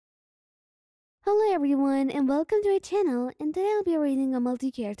Hello everyone and welcome to our channel, and today I'll be reading a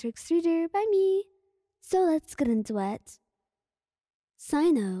multi-character extruder by me. So let's get into it.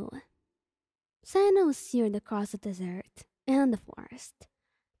 Cyno. Cyno was seared across the desert and the forest.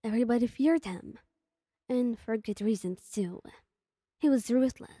 Everybody feared him, and for good reasons too. He was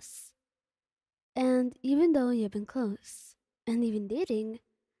ruthless. And even though you've been close, and even dating,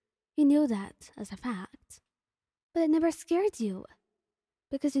 you knew that as a fact. But it never scared you,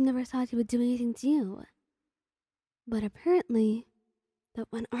 because you never thought he would do anything to you. But apparently, that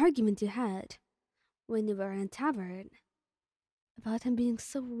one argument you had when you were in a tavern about him being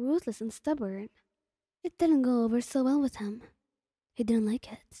so ruthless and stubborn, it didn't go over so well with him. He didn't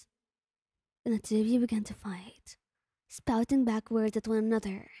like it. And the two of you began to fight, spouting back words at one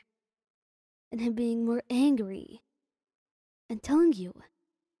another, and him being more angry and telling you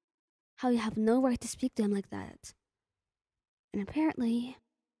how you have no right to speak to him like that. And apparently,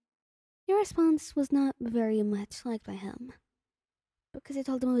 your response was not very much liked by him, because you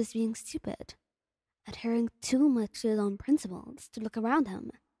told him he was being stupid, adhering too much to his own principles to look around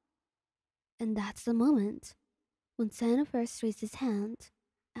him. And that's the moment when Cyno first raised his hand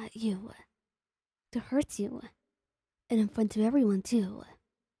at you to hurt you, and in front of everyone too.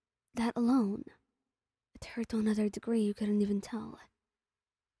 That alone, it hurt to another degree you couldn't even tell.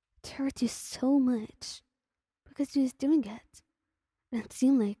 It hurt you so much because he was doing it, and it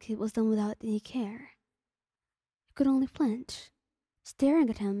seemed like it was done without any care. You could only flinch, staring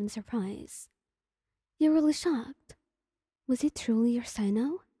at him in surprise. You were really shocked. Was he truly your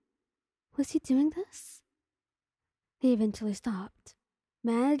Cyno? Was he doing this? He eventually stopped,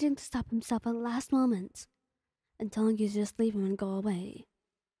 managing to stop himself at the last moment, and telling you to just leave him and go away.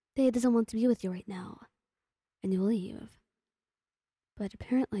 That he doesn't want to be with you right now, and you leave. But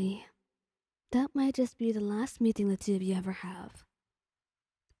apparently, that might just be the last meeting the two of you ever have.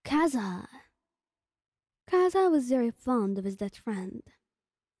 Kazuha. Kazuha was very fond of his dead friend,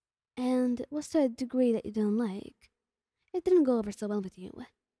 and it was to a degree that you didn't like. It didn't go over so well with you.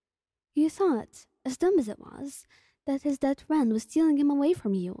 You thought, as dumb as it was, that his dead friend was stealing him away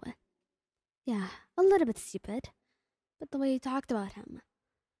from you. Yeah, a little bit stupid, but the way he talked about him,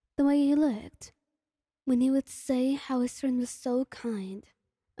 the way he looked, when he would say how his friend was so kind,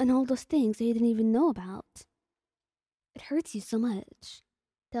 and all those things that you didn't even know about. It hurts you so much,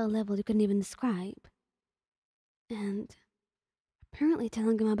 to a level you couldn't even describe. And apparently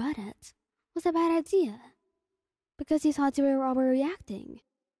telling him about it was a bad idea, because he thought you were overreacting.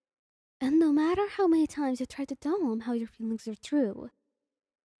 And no matter how many times you tried to tell him how your feelings are true,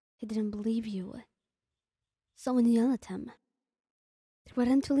 he didn't believe you. So when you yelled at him,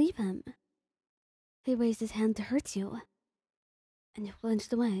 threatened to leave him, he raised his hand to hurt you, and you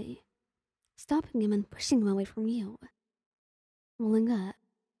flinched away, stopping him and pushing him away from you. Rolling up,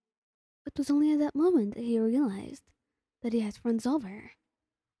 it was only at that moment that he realized that he had friends over,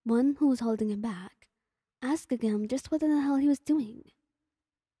 one who was holding him back, asking him just what in the hell he was doing.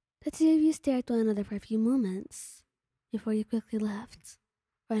 The two of you stared at one another for a few moments before you quickly left,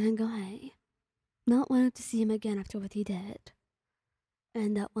 running away, not wanting to see him again after what he did.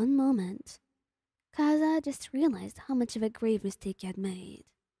 And at one moment, Kazuha just realized how much of a grave mistake he had made.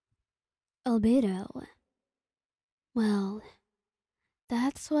 Albedo. Well,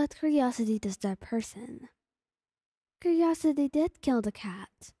 that's what curiosity does to a person. Curiosity did kill the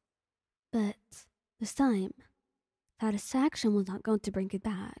cat, but this time, satisfaction was not going to bring it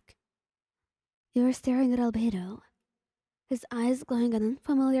back. You were staring at Albedo, his eyes glowing an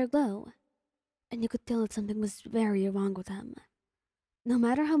unfamiliar glow, and you could tell that something was very wrong with him. No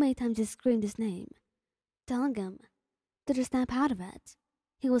matter how many times you screamed his name, telling him to just snap out of it,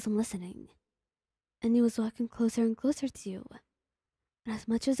 he wasn't listening. And he was walking closer and closer to you. And as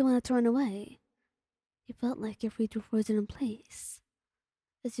much as you wanted to run away, you felt like your feet were frozen in place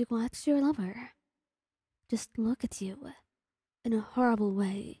as you watched your lover just look at you in a horrible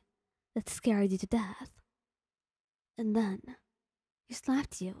way that scared you to death. And then he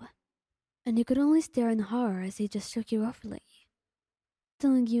slapped you, and you could only stare in horror as he just shook you roughly,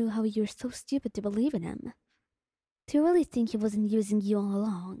 telling you how you were so stupid to believe in him, to really think he wasn't using you all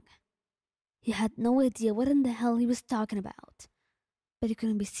along. You had no idea what in the hell he was talking about, but he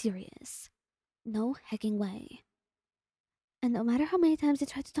couldn't be serious. No hecking way. And no matter how many times you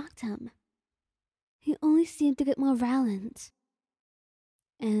tried to talk to him, he only seemed to get more violent.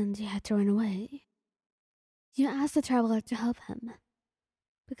 And you had to run away. You asked the traveler to help him,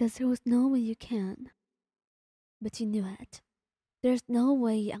 because there was no way you can. But you knew it. There's no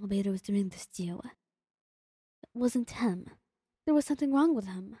way Albedo was doing this to you. It wasn't him. There was something wrong with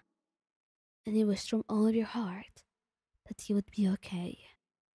him. And you wished from all of your heart that he would be okay.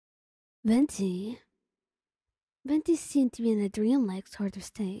 Venti. Venti seemed to be in a dreamlike sort of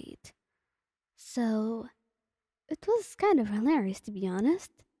state. So, it was kind of hilarious to be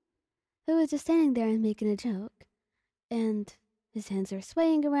honest. He was just standing there and making a joke, and his hands were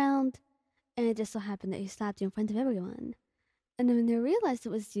swaying around, and it just so happened that he slapped you in front of everyone. And when he realized it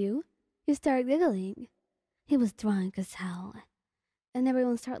was you, he started giggling. He was drunk as hell, and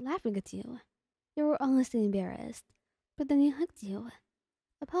everyone started laughing at you. You were honestly embarrassed, but then he hugged you,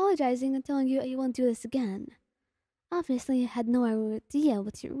 apologizing and telling you that he won't do this again. Obviously, he had no idea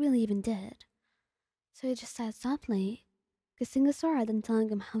what you really even did, so he just sat softly, kissing his forehead and telling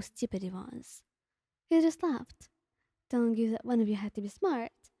him how stupid he was. He just laughed, telling you that one of you had to be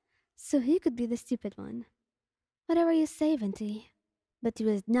smart, so he could be the stupid one. Whatever you say, Venti, but he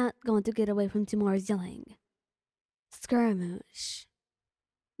was not going to get away from tomorrow's yelling. Scaramouche.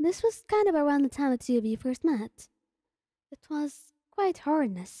 This was kind of around the time the two of you first met. It was quite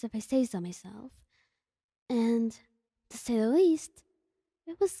hardness, if I say so myself, and, to say the least,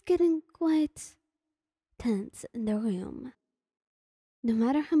 it was getting quite tense in the room. No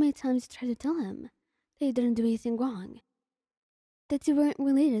matter how many times you tried to tell him that you didn't do anything wrong, that you weren't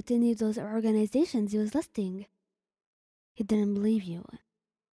related to any of those organizations he was listing, he didn't believe you,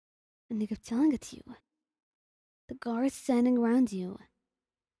 and he kept telling it to you. The guards standing around you,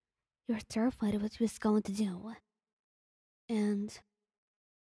 you were terrified of what he was going to do, and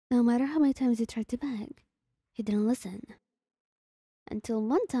no matter how many times you tried to beg, he didn't listen. Until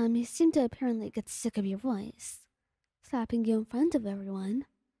one time he seemed to apparently get sick of your voice, slapping you in front of everyone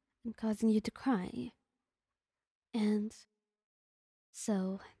and causing you to cry. And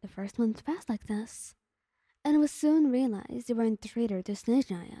so the first month passed like this, and it was soon realized you weren't a traitor to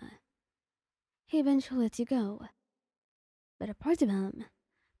Snezhnaya. He eventually let you go, but a part of him,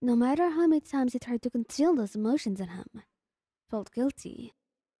 no matter how many times he tried to conceal those emotions in him, felt guilty.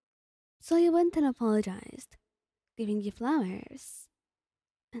 So he went and apologized, giving you flowers,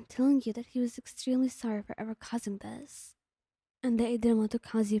 and telling you that he was extremely sorry for ever causing this, and that he didn't want to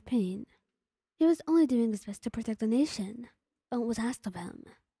cause you pain. He was only doing his best to protect the nation, and what was asked of him.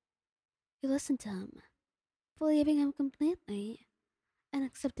 You listened to him, believing him completely, and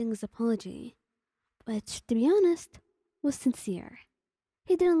accepting his apology, which, to be honest, was sincere.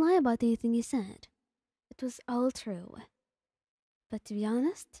 He didn't lie about anything he said. It was all true. But to be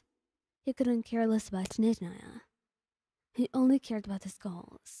honest, he couldn't care less about Snezhnaya. He only cared about his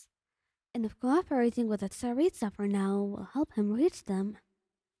goals. And if cooperating with the Tsaritsa for now will help him reach them,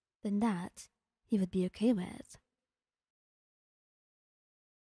 then that he would be okay with.